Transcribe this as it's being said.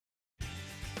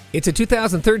It's a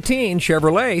 2013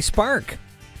 Chevrolet Spark.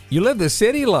 You live the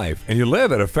city life and you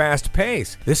live at a fast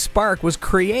pace. This Spark was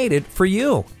created for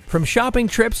you. From shopping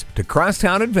trips to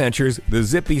crosstown adventures, the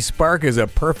zippy Spark is a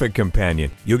perfect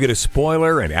companion. You'll get a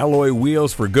spoiler and alloy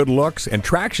wheels for good looks and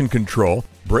traction control,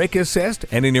 brake assist,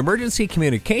 and an emergency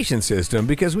communication system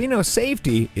because we know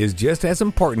safety is just as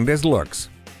important as looks.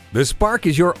 The Spark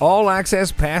is your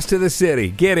all-access pass to the city.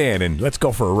 Get in and let's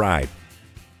go for a ride.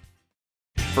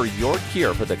 For your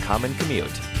cure for the common commute,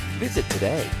 visit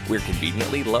today. We're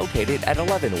conveniently located at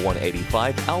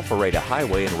 11185 Alpharetta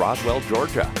Highway in Roswell,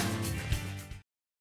 Georgia.